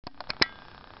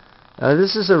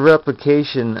This is a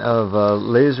replication of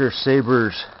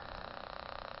LaserSaber's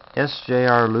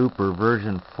SJR Looper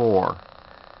version 4,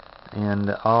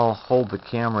 and I'll hold the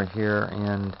camera here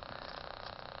and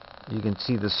you can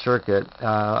see the circuit.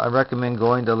 I recommend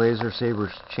going to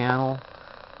LaserSaber's channel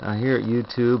here at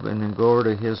YouTube and then go over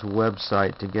to his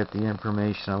website to get the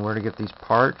information on where to get these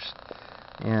parts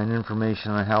and information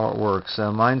on how it works.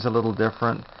 Mine's a little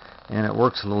different and it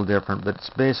works a little different, but it's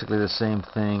basically the same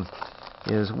thing.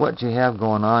 Is what you have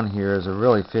going on here is a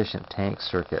really efficient tank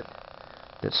circuit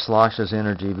that sloshes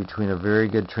energy between a very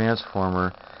good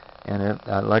transformer and an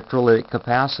electrolytic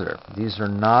capacitor. These are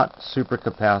not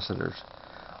supercapacitors.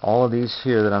 All of these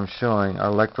here that I'm showing are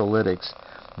electrolytics.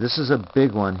 This is a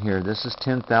big one here. This is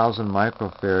 10,000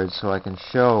 microfarads, so I can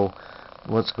show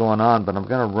what's going on, but I'm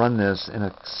going to run this in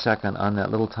a second on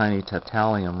that little tiny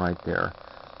titanium right there.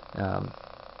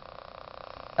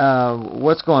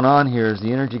 What's going on here is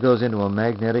the energy goes into a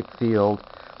magnetic field.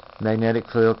 Magnetic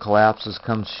field collapses,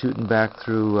 comes shooting back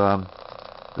through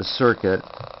the circuit.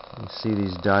 You see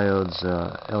these diodes,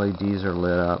 LEDs are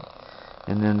lit up,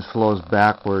 and then flows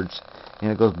backwards,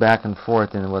 and it goes back and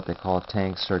forth in what they call a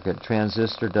tank circuit.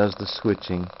 Transistor does the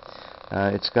switching.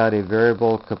 It's got a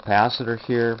variable capacitor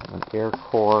here, an air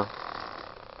core,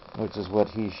 which is what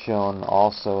he's shown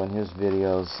also in his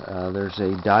videos. There's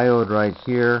a diode right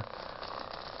here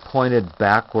pointed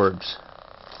backwards,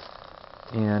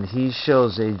 and he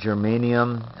shows a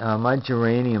germanium. My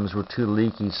germaniums were too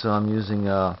leaky, so I'm using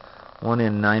a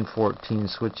 1N914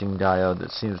 switching diode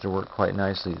that seems to work quite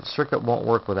nicely. The circuit won't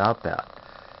work without that.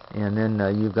 And then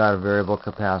you've got a variable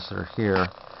capacitor here.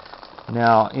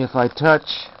 Now if I touch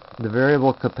the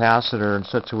variable capacitor in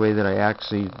such a way that I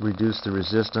actually reduce the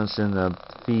resistance in the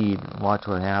feed, watch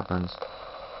what happens.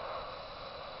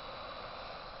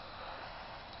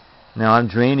 Now I'm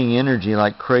draining energy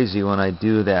like crazy when I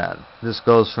do that. This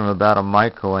goes from about a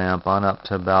microamp on up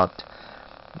to about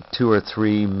 2 or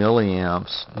 3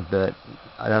 milliamps, but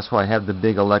that's why I have the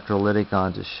big electrolytic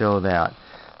on to show that.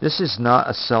 This is not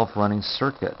a self-running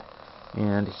circuit,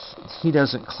 and he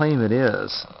doesn't claim it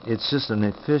is. It's just an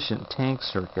efficient tank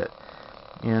circuit.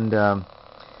 And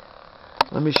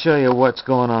let me show you what's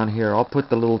going on here. I'll put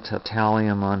the little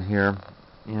titanium on here,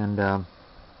 and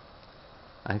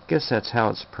I guess that's how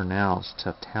it's pronounced,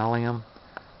 titanium,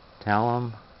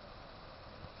 talum.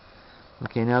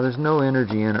 Okay, now there's no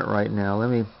energy in it right now.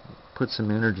 Let me put some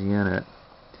energy in it.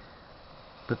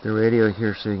 Put the radio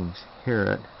here so you can hear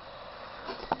it.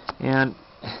 And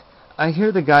I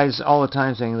hear the guys all the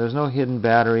time saying there's no hidden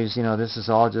batteries, you know, this is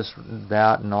all just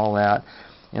that and all that.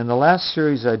 In the last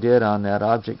series I did on that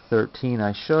Object 13,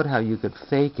 I showed how you could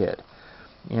fake it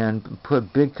and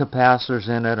put big capacitors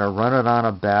in it or run it on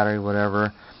a battery,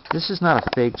 whatever. This is not a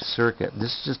faked circuit.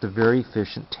 This is just a very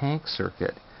efficient tank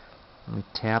circuit. Let me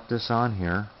tap this on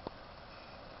here.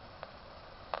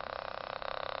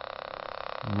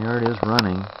 And there it is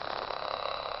running.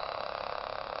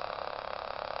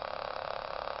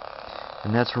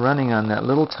 And that's running on that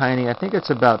little tiny, I think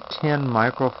it's about 10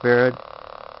 microfarad.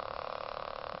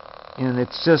 And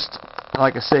it's just,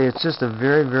 like I say, it's just a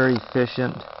very, very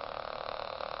efficient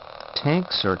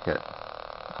tank circuit.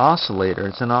 Oscillator.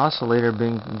 It's an oscillator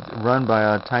being run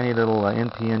by a tiny little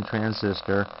NPN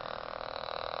transistor.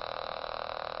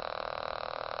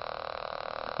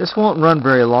 This won't run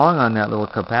very long on that little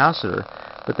capacitor,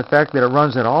 but the fact that it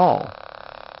runs at all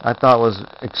I thought was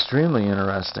extremely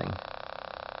interesting.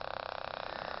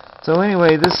 So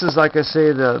anyway, this is, like I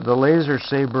say, the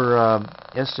LaserSaber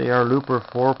SJR Looper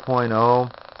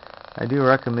 4.0. I do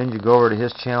recommend you go over to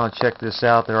his channel and check this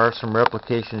out. There are some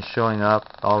replications showing up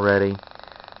already,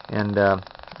 and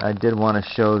I did want to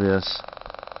show this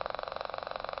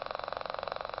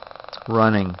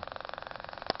running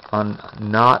on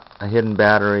not a hidden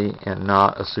battery and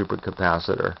not a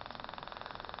supercapacitor.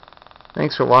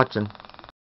 Thanks for watching.